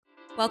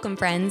Welcome,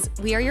 friends.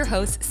 We are your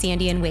hosts,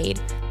 Sandy and Wade,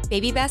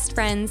 baby best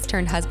friends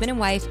turned husband and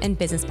wife and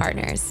business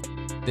partners.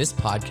 This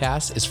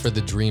podcast is for the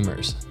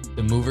dreamers,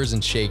 the movers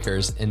and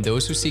shakers, and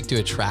those who seek to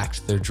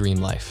attract their dream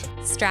life.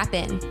 Strap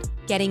in.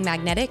 Getting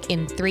magnetic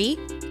in 3,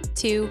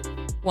 2,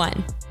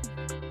 1.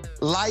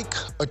 Like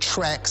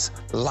attracts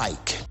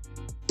like.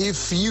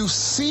 If you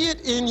see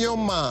it in your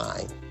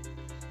mind,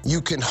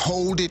 you can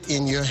hold it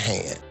in your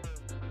hand.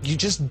 You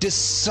just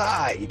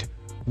decide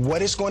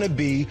what it's going to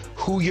be,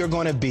 who you're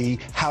going to be,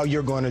 how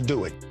you're going to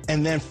do it.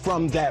 And then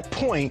from that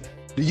point,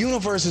 the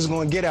universe is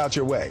going to get out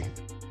your way.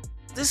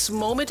 This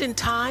moment in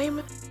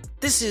time,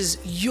 this is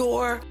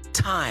your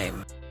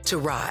time to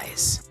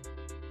rise.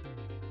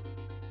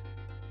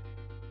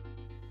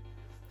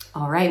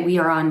 All right, we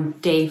are on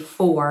day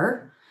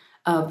 4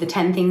 of the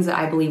 10 things that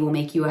I believe will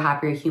make you a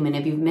happier human.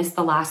 If you've missed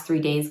the last 3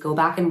 days, go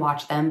back and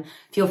watch them.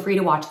 Feel free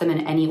to watch them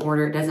in any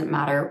order. It doesn't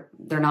matter.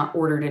 They're not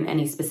ordered in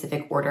any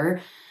specific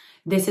order.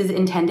 This is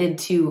intended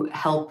to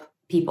help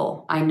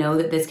people. I know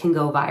that this can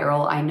go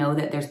viral. I know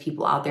that there's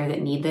people out there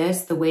that need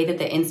this. The way that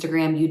the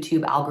Instagram,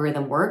 YouTube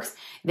algorithm works,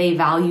 they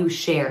value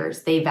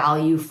shares, they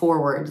value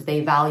forwards,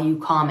 they value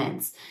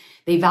comments,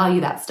 they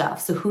value that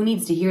stuff. So who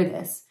needs to hear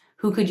this?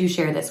 Who could you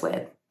share this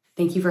with?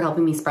 Thank you for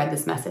helping me spread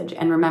this message.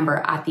 And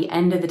remember, at the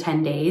end of the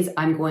 10 days,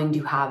 I'm going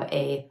to have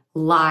a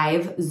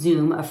live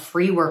Zoom, a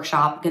free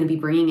workshop, going to be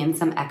bringing in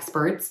some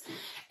experts.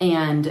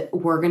 And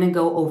we're going to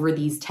go over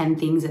these 10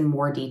 things in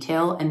more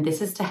detail. And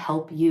this is to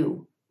help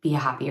you be a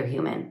happier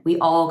human. We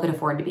all could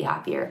afford to be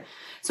happier.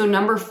 So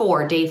number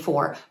 4, day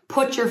 4,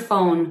 put your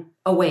phone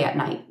away at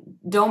night.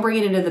 Don't bring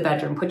it into the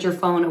bedroom. Put your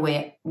phone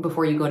away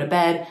before you go to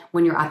bed,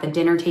 when you're at the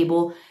dinner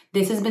table.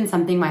 This has been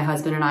something my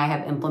husband and I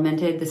have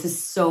implemented. This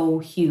is so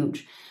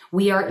huge.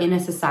 We are in a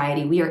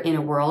society, we are in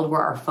a world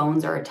where our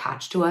phones are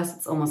attached to us.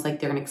 It's almost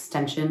like they're an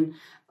extension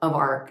of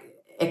our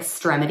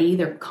extremity.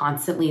 They're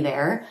constantly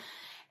there.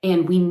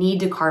 And we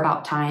need to carve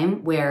out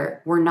time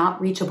where we're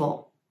not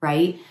reachable,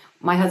 right?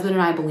 My husband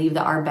and I believe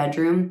that our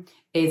bedroom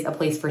is a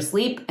place for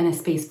sleep and a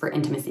space for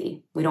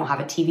intimacy. We don't have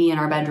a TV in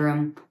our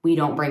bedroom. We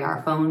don't bring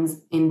our phones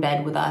in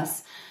bed with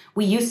us.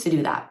 We used to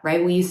do that,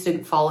 right? We used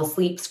to fall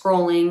asleep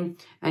scrolling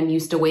and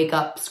used to wake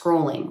up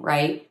scrolling,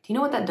 right? Do you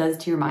know what that does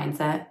to your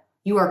mindset?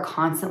 You are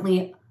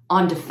constantly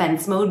on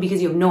defense mode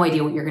because you have no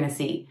idea what you're going to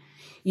see.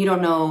 You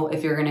don't know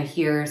if you're going to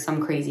hear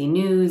some crazy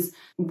news.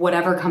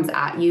 Whatever comes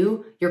at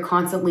you, you're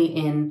constantly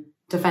in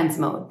defense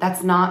mode.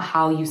 That's not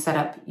how you set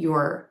up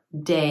your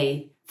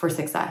day for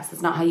success.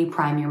 It's not how you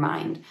prime your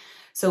mind.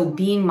 So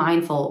being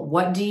mindful,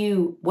 what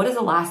is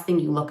the last thing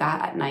you look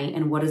at night,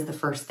 and what is the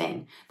first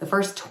thing? The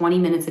first 20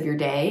 minutes of your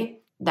day,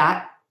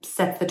 that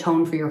sets the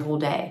tone for your whole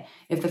day.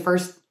 If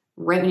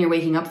right when you're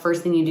waking up,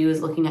 first thing you do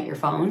is looking at your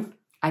phone,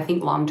 I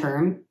think long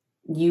term,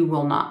 you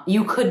will not.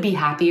 You could be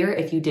happier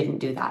if you didn't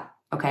do that.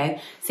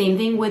 Okay. Same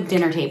thing with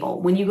dinner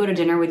table. When you go to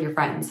dinner with your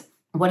friends,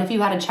 what if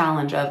you had a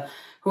challenge of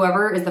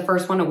whoever is the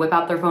first one to whip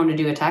out their phone to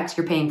do a text,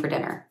 you're paying for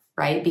dinner,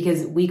 right?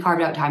 Because we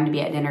carved out time to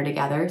be at dinner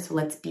together. So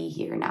let's be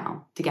here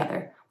now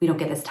together. We don't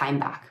get this time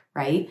back,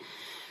 right?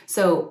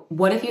 So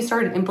what if you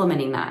started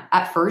implementing that?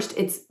 At first,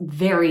 it's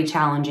very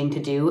challenging to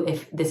do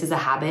if this is a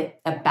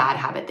bad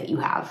habit that you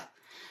have.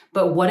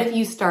 But what if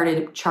you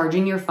started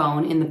charging your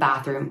phone in the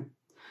bathroom,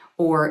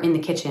 or in the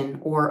kitchen,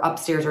 or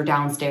upstairs or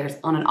downstairs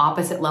on an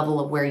opposite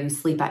level of where you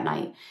sleep at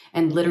night,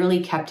 and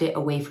literally kept it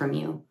away from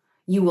you?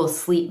 You will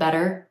sleep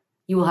better.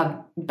 You will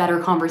have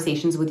better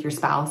conversations with your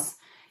spouse.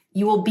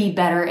 You will be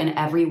better in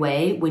every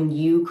way when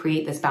you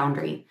create this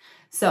boundary.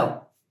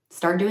 So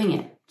start doing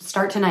it.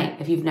 Start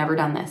tonight if you've never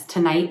done this.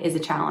 Tonight is a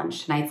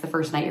challenge. Tonight's the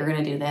first night you're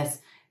going to do this.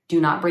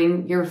 Do not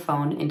bring your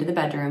phone into the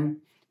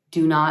bedroom.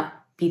 Do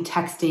not be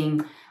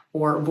texting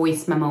or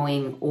voice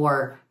memoing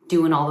or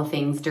doing all the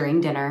things during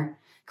dinner.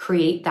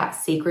 Create that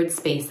sacred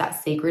space,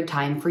 that sacred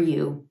time for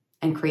you,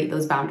 and create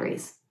those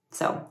boundaries.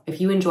 So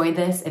if you enjoyed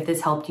this, if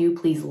this helped you,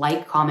 please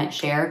like, comment,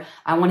 share.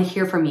 I want to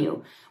hear from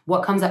you.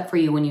 What comes up for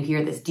you when you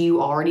hear this? Do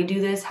you already do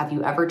this? Have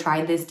you ever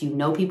tried this? Do you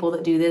know people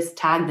that do this?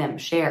 Tag them,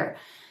 share.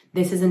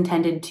 This is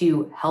intended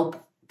to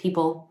help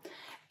people.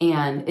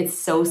 And it's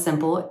so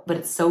simple, but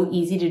it's so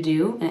easy to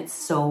do, and it's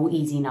so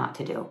easy not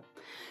to do.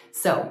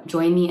 So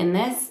join me in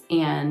this,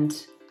 and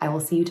I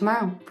will see you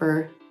tomorrow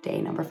for day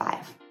number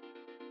 5.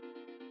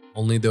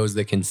 Only those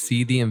that can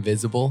see the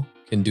invisible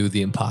can do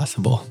the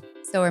impossible.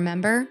 So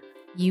remember,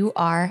 you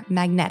are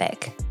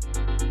magnetic.